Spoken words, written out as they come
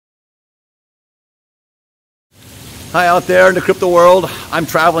Hi out there in the crypto world. I'm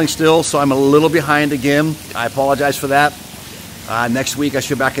traveling still, so I'm a little behind again. I apologize for that. Next week I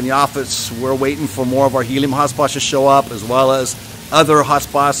should be back in the office. We're waiting for more of our helium hotspots to show up, as well as other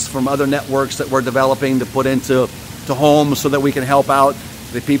hotspots from other networks that we're developing to put into homes so that we can help out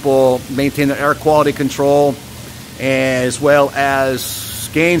the people maintain their air quality control, as well as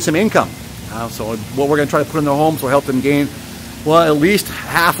gain some income. So what we're going to try to put in their homes will help them gain, well, at least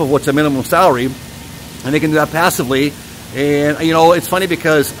half of what's a minimum salary. And they can do that passively. And, you know, it's funny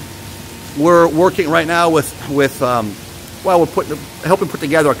because we're working right now with we're helping put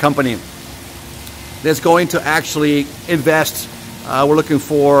together a company that's going to actually invest. We're looking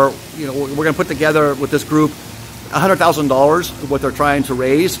for, we're going to put together with this group $100,000, what they're trying to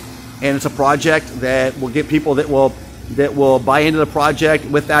raise. And it's a project that will get people that will buy into the project.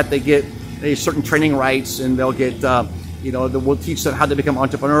 With that, they get certain training rights, and they'll get, we'll teach them how to become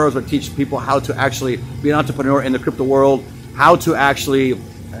entrepreneurs. We'll teach people how to actually be an entrepreneur in the crypto world, how to actually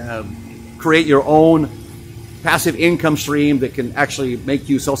create your own passive income stream that can actually make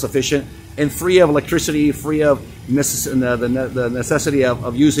you self-sufficient and free of electricity, free of the necessity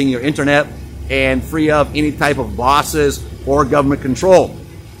of using your internet, and free of any type of bosses or government control.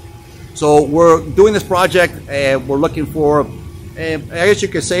 So we're doing this project, and we're looking for, I guess you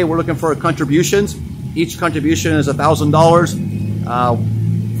could say we're looking for contributions. Each contribution is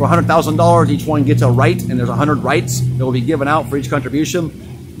 $1,000. For $100,000, each one gets a right, and there's 100 rights that will be given out for each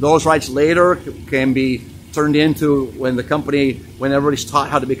contribution. Those rights later can be turned into, when everybody's taught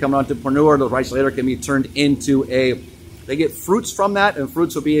how to become an entrepreneur, those rights later can be turned into they get fruits from that, and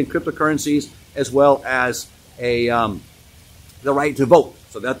fruits will be in cryptocurrencies, as well as the right to vote.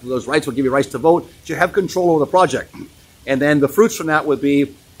 So those rights will give you rights to vote. So you have control over the project. And then the fruits from that would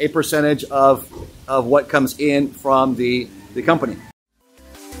be a percentage of what comes in from the company.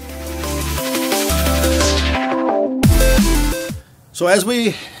 So as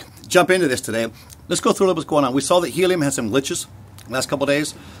we jump into this today, let's go through what's going on. We saw that Helium had some glitches the last couple of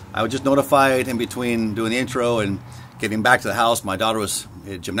days. I was just notified in between doing the intro and getting back to the house. My daughter was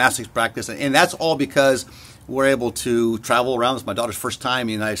at gymnastics practice, and that's all because we're able to travel around. It's my daughter's first time in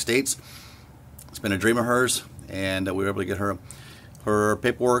the United States. It's been a dream of hers, and we were able to get her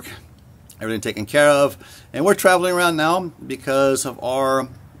paperwork, everything taken care of. And we're traveling around now because of our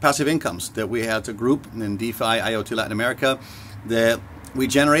passive incomes that we have to group in DeFi IoT Latin America that we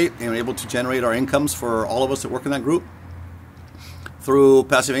generate, and we're able to generate our incomes for all of us that work in that group through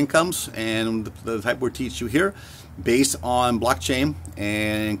passive incomes, and the type we teach you here based on blockchain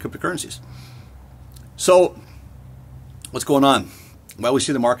and cryptocurrencies. So what's going on? Well, we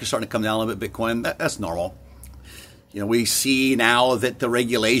see the market starting to come down a little bit. Bitcoin, that's normal. We see now that the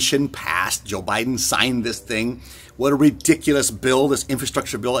regulation passed. Joe Biden signed this thing. What a ridiculous bill, this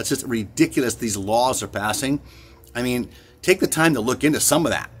infrastructure bill. It's just ridiculous these laws are passing. I mean, take the time to look into some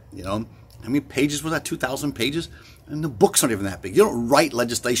of that. How many pages was that? 2,000 pages? And the books aren't even that big. You don't write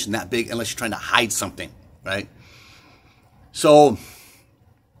legislation that big unless you're trying to hide something, right? So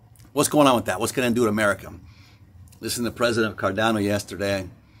what's going on with that? What's going to do to America? Listen to President Cardano yesterday.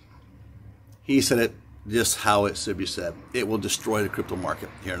 He said it just how it should be said. It will destroy the crypto market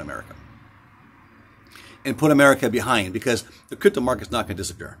here in America and put America behind, because the crypto market's not going to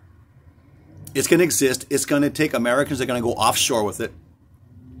disappear. It's going to exist. It's going to take Americans that are going to go offshore with it.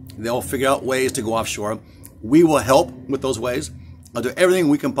 They'll figure out ways to go offshore. We will help with those ways. I'll do everything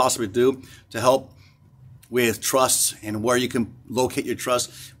we can possibly do to help with trusts and where you can locate your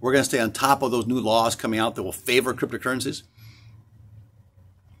trust. We're going to stay on top of those new laws coming out that will favor cryptocurrencies.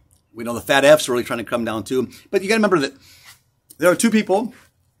 We know the FATF's really trying to come down too. But you got to remember that there are two people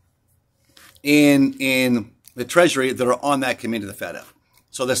in the Treasury that are on that committee, the FATF.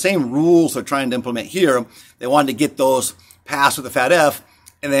 So the same rules they're trying to implement here, they wanted to get those passed with the FATF,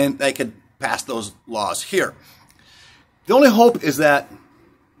 and then they could pass those laws here. The only hope is that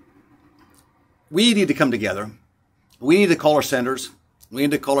we need to come together. We need to call our senators. We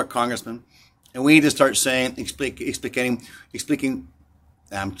need to call our congressmen. And we need to start saying, I'm speaking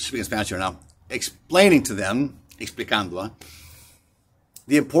Spanish here now, explaining to them, explicándola,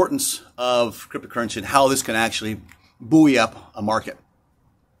 the importance of cryptocurrency and how this can actually buoy up a market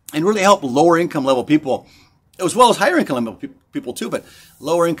and really help lower income level people, as well as higher income level people too, but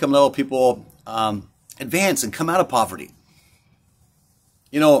lower income level people advance and come out of poverty.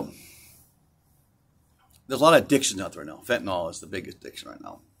 There's a lot of addictions out there now. Fentanyl is the biggest addiction right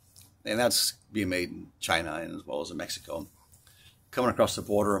now. And that's being made in China and as well as in Mexico. Coming across the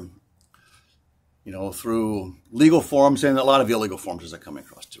border, through legal forms and a lot of illegal forms as they're coming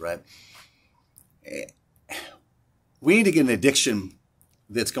across too, right? We need to get an addiction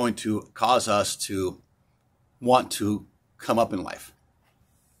that's going to cause us to want to come up in life.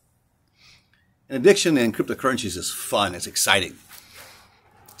 And addiction in cryptocurrencies is fun. It's exciting.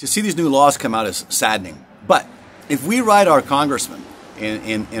 To see these new laws come out is saddening. But if we write our congressmen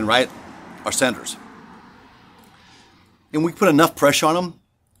and write our senators, and we put enough pressure on them,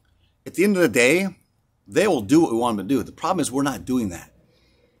 at the end of the day, they will do what we want them to do. The problem is we're not doing that.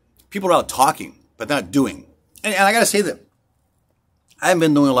 People are out talking, but not doing. And I got to say that I haven't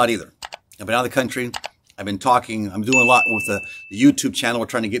been doing a lot either. I've been out of the country. I've been talking. I'm doing a lot with the YouTube channel. We're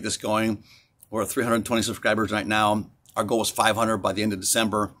trying to get this going. We're at 320 subscribers right now. Our goal is 500 by the end of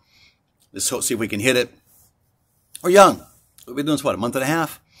December. Let's see if we can hit it. We're young. We've been doing this, what, a month and a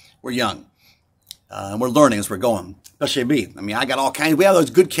half? We're young. And we're learning as we're going. Especially me. I mean, I got all kinds. We have those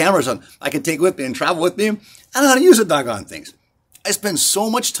good cameras on I can take with me and travel with me. I don't know how to use the doggone things. I spend so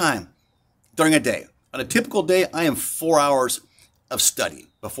much time during a day. On a typical day, I am 4 hours of study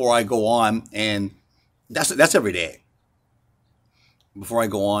before I go on, and that's every day. Before I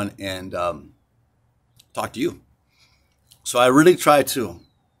go on and talk to you. So I really try to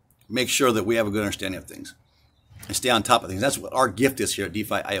make sure that we have a good understanding of things and stay on top of things. That's what our gift is here at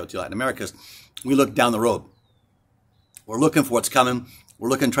DeFi IoT Latin America. Is we look down the road. We're looking for what's coming. We're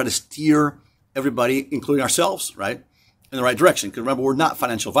looking to try to steer everybody, including ourselves, right, in the right direction. Because remember, we're not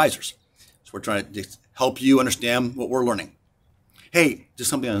financial advisors. So we're trying to just help you understand what we're learning. Hey, just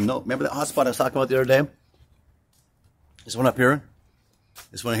something on a note. Remember that hotspot I was talking about the other day? This one up here?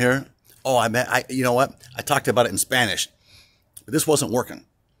 This one here? Oh, you know what? I talked about it in Spanish, but this wasn't working.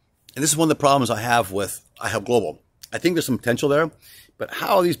 And this is one of the problems I have with iHub Global. I think there's some potential there, but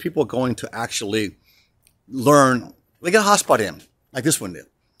how are these people going to actually learn? They get a hotspot in, like this one did.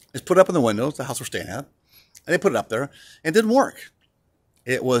 It's put up in the windows, the house we're staying at, and they put it up there, and it didn't work.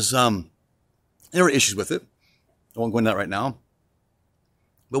 It was, there were issues with it. I won't go into that right now.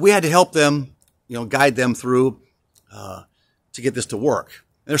 But we had to help them, guide them through to get this to work.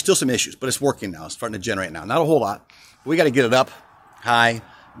 And there's still some issues, but it's working now. It's starting to generate now. Not a whole lot. We got to get it up high,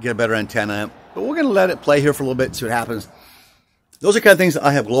 get a better antenna. But we're going to let it play here for a little bit, see what happens. Those are kind of things that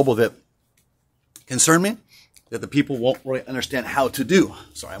I have global that concern me, that the people won't really understand how to do.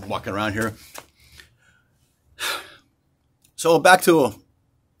 Sorry, I'm walking around here. So back to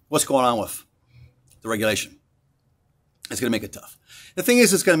what's going on with the regulation. It's going to make it tough. The thing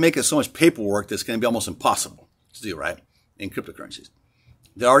is, it's going to make it so much paperwork that it's going to be almost impossible to do, right, in cryptocurrencies.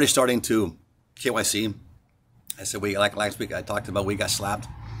 They're already starting to KYC. I said, like last week, I talked about we got slapped.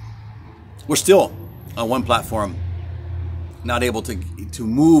 We're still on one platform, not able to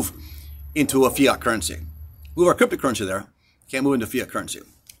move into a fiat currency. Move our cryptocurrency there, can't move into fiat currency,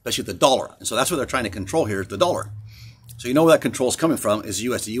 especially the dollar. And so that's what they're trying to control here is the dollar. So you know where that control is coming from is the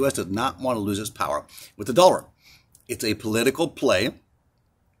U.S. The U.S. does not want to lose its power with the dollar. It's a political play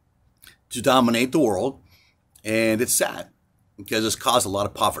to dominate the world, and it's sad because it's caused a lot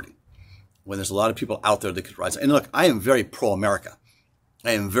of poverty when there's a lot of people out there that could rise. And look, I am very pro-America.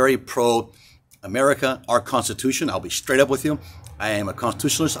 I am very pro-America, our Constitution. I'll be straight up with you. I am a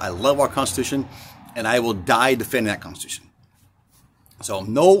constitutionalist. I love our Constitution, and I will die defending that Constitution. So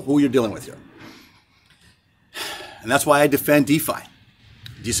know who you're dealing with here. And that's why I defend DeFi,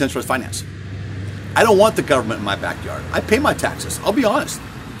 decentralized finance. I don't want the government in my backyard. I pay my taxes. I'll be honest.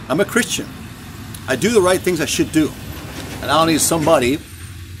 I'm a Christian. I do the right things I should do. And I don't need somebody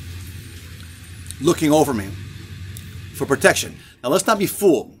looking over me for protection. Now, let's not be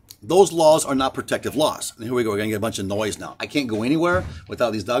fooled. Those laws are not protective laws. And here we go. We're going to get a bunch of noise now. I can't go anywhere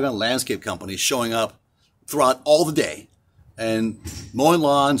without these doggone landscape companies showing up throughout all the day and mowing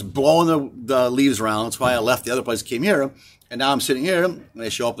lawns, blowing the leaves around. That's why I left the other place, came here. And now I'm sitting here, and they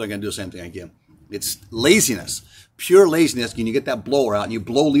show up, they're going to do the same thing again. It's laziness, pure laziness. When you get that blower out and you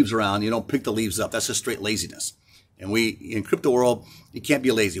blow leaves around, you don't pick the leaves up. That's just straight laziness. And we, in crypto world, you can't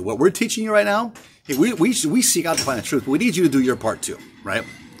be lazy. What we're teaching you right now, hey, we seek out to find the truth, but we need you to do your part too, right?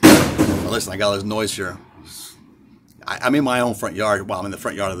 Well, listen, I got all this noise here. I'm in my own front yard. Well, I'm in the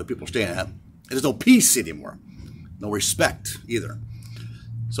front yard of the people staying at. There's no peace anymore. No respect either.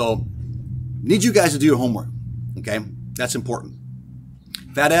 So, need you guys to do your homework, okay? That's important.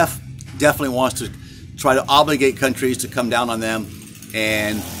 FATF definitely wants to try to obligate countries to come down on them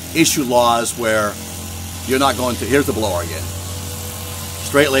and issue laws where you're not going to, here's the blower again.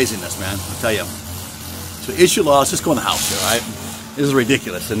 Straight laziness, man, I'll tell you. So issue laws, just go in the house here, all right? This is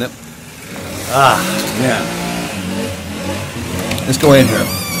ridiculous, isn't it? Ah, man. Let's go in here.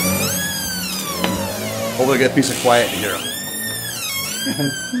 Hopefully get a piece of quiet in here.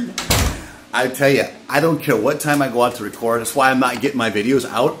 I tell you, I don't care what time I go out to record. That's why I'm not getting my videos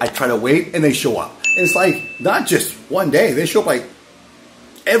out. I try to wait, and they show up. And it's like, not just one day. They show up like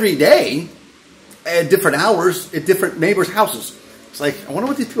every day. at different hours at different neighbors' houses. It's like, I wonder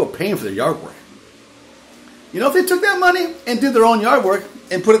what these people are paying for their yard work. You know, if they took that money and did their own yard work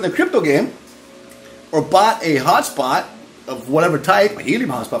and put it in the crypto game, or bought a hotspot of whatever type, a helium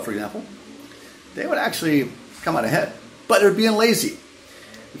hotspot, for example, they would actually come out ahead. But they're being lazy.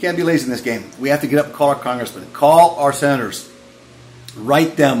 We can't be lazy in this game. We have to get up and call our congressmen, call our senators,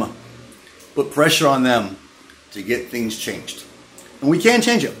 write them, put pressure on them to get things changed. And we can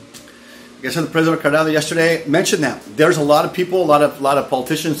change it. Like I said, the President of Cardano yesterday mentioned that. There's a lot of people, a lot of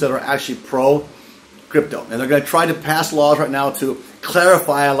politicians that are actually pro-crypto. And they're going to try to pass laws right now to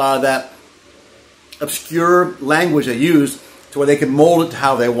clarify a lot of that obscure language they use to where they can mold it to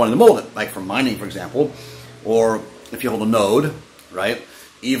how they want to mold it. Like for mining, for example, or if you hold a node, right?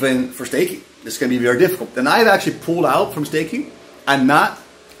 Even for staking. It's going to be very difficult. And I've actually pulled out from staking. I'm not.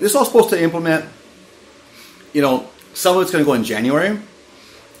 This is all supposed to implement, you know, some of it's going to go in January,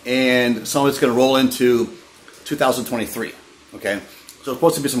 and some of it's going to roll into 2023, okay? So there's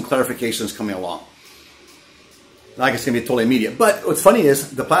supposed to be some clarifications coming along. Like it's going to be totally immediate. But what's funny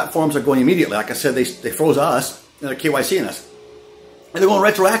is the platforms are going immediately. Like I said, they froze us, and they're KYCing us. And they're going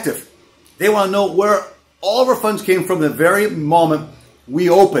retroactive. They want to know where all of our funds came from the very moment we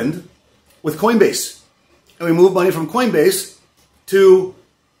opened with Coinbase. And we moved money from Coinbase to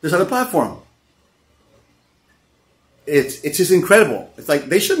this other platform. It's just incredible. It's like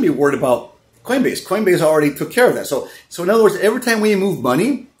they shouldn't be worried about Coinbase. Coinbase already took care of that. So in other words, every time we move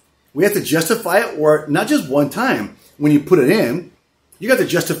money, we have to justify it, or not just one time when you put it in. You got to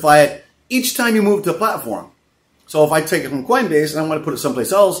justify it each time you move to a platform. So if I take it from Coinbase and I want to put it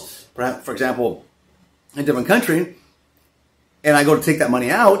someplace else, perhaps, for example, in a different country, and I go to take that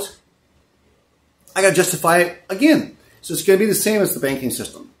money out, I got to justify it again. So it's going to be the same as the banking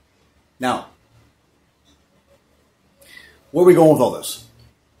system. Now, where are we going with all this?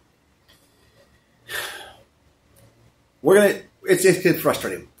 It's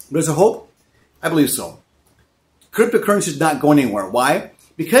frustrating. But is there hope? I believe so. Cryptocurrency is not going anywhere. Why?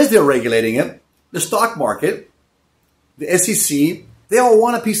 Because they're regulating it. The stock market, the SEC, they all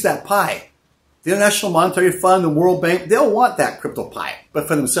want a piece of that pie. The International Monetary Fund, the World Bank, they all want that crypto pie, but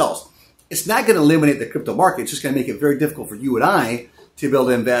for themselves. It's not going to eliminate the crypto market. It's just going to make it very difficult for you and I to be able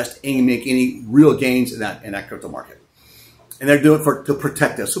to invest and make any real gains in that crypto market. And they're doing it to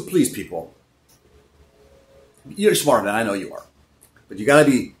protect us. So please, people, you're smarter than I know you are, but you have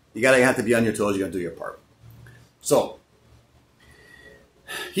to be on your toes. You got to do your part. So,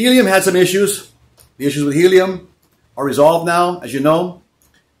 Helium had some issues. The issues with Helium are resolved now, as you know,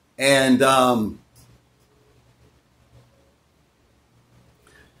 and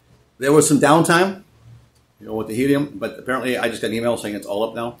there was some downtime, you know, with the Helium, but apparently I just got an email saying it's all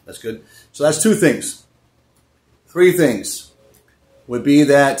up now. That's good. So that's two things. Three things would be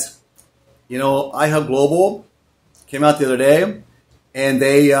that, you know, iHub Global came out the other day, and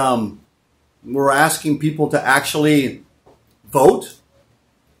they were asking people to actually vote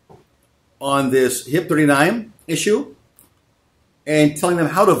on this HIP 39 issue and telling them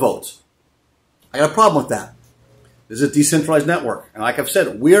how to vote. I got a problem with that. This is a decentralized network, and like I've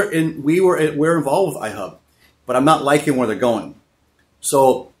said, we're involved with iHub, but I'm not liking where they're going.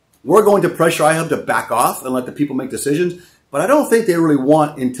 So we're going to pressure iHub to back off and let the people make decisions, but I don't think they really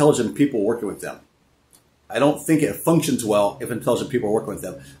want intelligent people working with them. I don't think it functions well if intelligent people are working with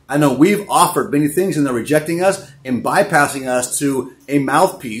them. I know we've offered many things and they're rejecting us and bypassing us to a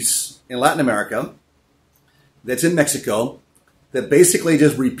mouthpiece in Latin America that's in Mexico that basically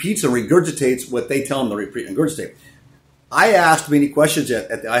just repeats and regurgitates what they tell them to repeat and regurgitate. I asked many questions at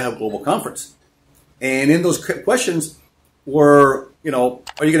the iHub Global Conference, and in those questions were, you know,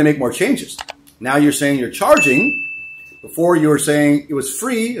 are you going to make more changes? Now you're saying you're charging. Before you were saying it was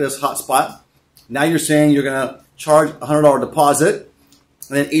free, this hotspot. Now you're saying you're going to charge a $100 deposit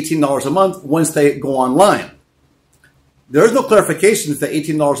and then $18 a month once they go online. There's no clarification if the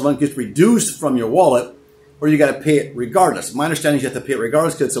 $18 a month gets reduced from your wallet or you got to pay it regardless. My understanding is you have to pay it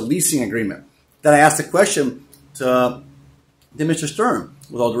regardless because it's a leasing agreement. Then I asked the question to Mr. Stern,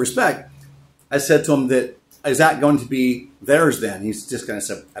 with all due respect. I said to him that, is that going to be theirs then? He's just going to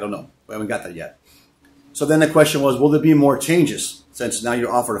say, I don't know. We haven't got that yet. So then the question was, will there be more changes? Since now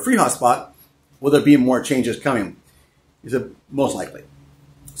you're offered a free hotspot, will there be more changes coming? He said, most likely.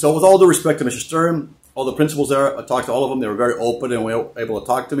 So with all due respect to Mr. Stern, all the principals there, I talked to all of them. They were very open and were able to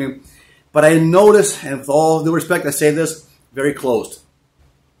talk to me. But I noticed, and with all due respect, I say this, very closed.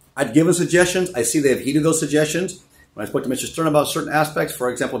 I'd given suggestions. I see they have heeded those suggestions. When I spoke to Mr. Stern about certain aspects, for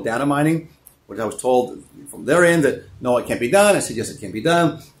example, data mining, which I was told from their end that, no, it can't be done. I said, yes, it can be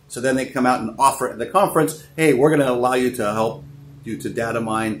done. So then they come out and offer at the conference, hey, we're going to allow you to help due to data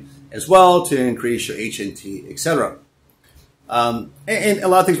mine as well to increase your HNT, etc. And a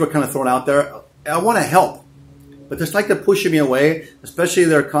lot of things were kind of thrown out there. I want to help, but just like they're pushing me away, especially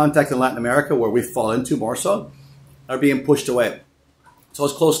their contact in Latin America, where we fall into more so, are being pushed away. So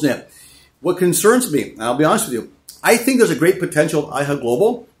it's close-knit. What concerns me, and I'll be honest with you, I think there's a great potential at iHub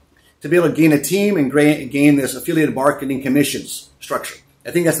Global to be able to gain a team and gain this affiliated marketing commissions structure.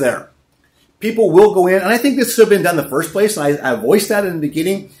 I think that's there. People will go in, and I think this should have been done in the first place, and I voiced that in the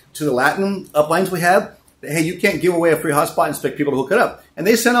beginning to the Latin uplines we have, that, hey, you can't give away a free hotspot and expect people to hook it up. And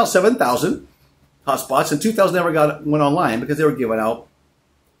they sent out 7,000 hotspots, and 2,000 never went online because they were given out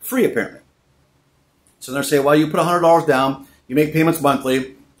free, apparently. So they're saying, well, you put $100 down, you make payments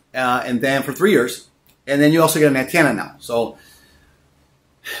monthly, and then for 3 years, and then you also get an antenna now. So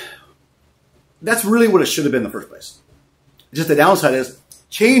that's really what it should have been in the first place. Just the downside is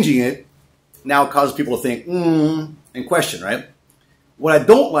changing it now causes people to think, and question, right? What I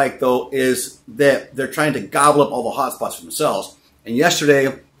don't like, though, is that they're trying to gobble up all the hotspots for themselves. And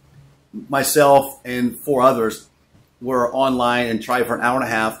yesterday, myself and 4 others were online and tried for an hour and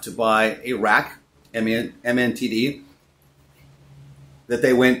a half to buy a rack, MNTD, that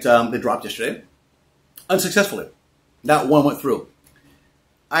they dropped yesterday, unsuccessfully. Not one went through.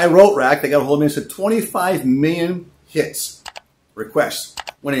 I wrote rack, they got a hold of me and said 25 million hits, requests,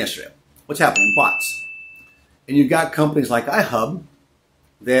 went in yesterday. What's happening? Bots. And you've got companies like iHub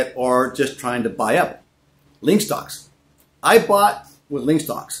that are just trying to buy up link stocks. I bought with link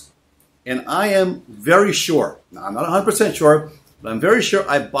stocks, and I am very sure, now I'm not 100% sure, but I'm very sure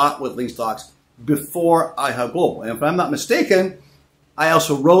I bought with link stocks before iHub Global. And if I'm not mistaken, I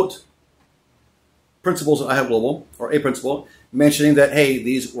also wrote principles at iHub Global, or a principle, mentioning that, hey,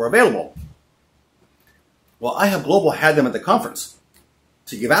 these were available. Well, iHub Global had them at the conference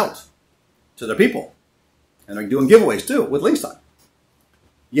to give out to their people. And they're doing giveaways too with Linkstock.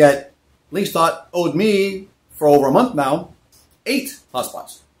 Yet, Linkstock owed me, for over a month now, 8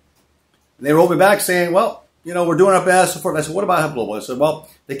 hotspots. And they wrote me back saying, well, you know, we're doing our best, so forth. I said, what about iHub Global? I said, well,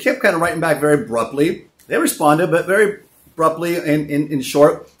 they kept kind of writing back very abruptly. They responded, but very abruptly in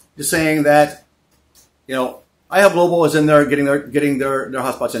short, just saying that, you know, iHub Global is in there getting their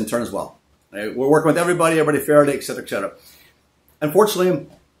hotspots in turn as well. Right? We're working with everybody fairly, et cetera, et cetera. Unfortunately,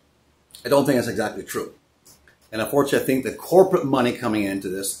 I don't think that's exactly true. And unfortunately, I think the corporate money coming into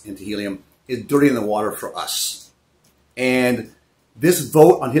Helium, is dirtying the water for us. And this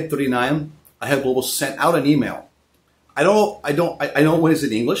vote on HIP 39, iHub Global sent out an email. I know when it's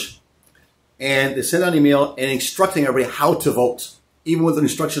in English, and they sent out an email and instructing everybody how to vote, even with the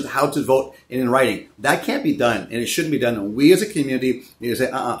instructions how to vote in writing. That can't be done, and it shouldn't be done. And we as a community need to say,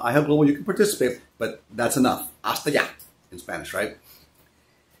 iHub Global, you can participate, but that's enough. Hasta ya, in Spanish, right?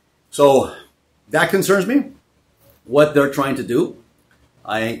 So that concerns me, what they're trying to do.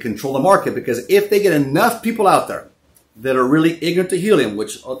 I control the market, because if they get enough people out there that are really ignorant to helium,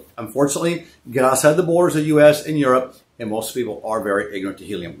 which unfortunately get outside the borders of the U.S. and Europe, and most people are very ignorant to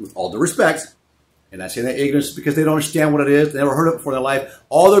helium, with all due respect. And I say that ignorance is because they don't understand what it is. They never heard it before in their life.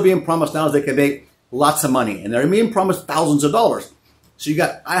 All they're being promised now is they can make lots of money, and they're being promised thousands of dollars. So we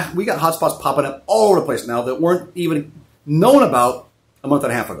got hotspots popping up all over the place now that weren't even known about a month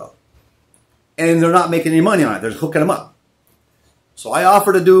and a half ago. And they're not making any money on it. They're just hooking them up. So I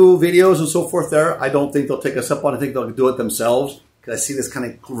offer to do videos and so forth there. I don't think they'll take us up on it. I think they'll do it themselves, because I see this kind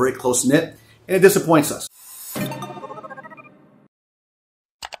of very close-knit, and it disappoints us.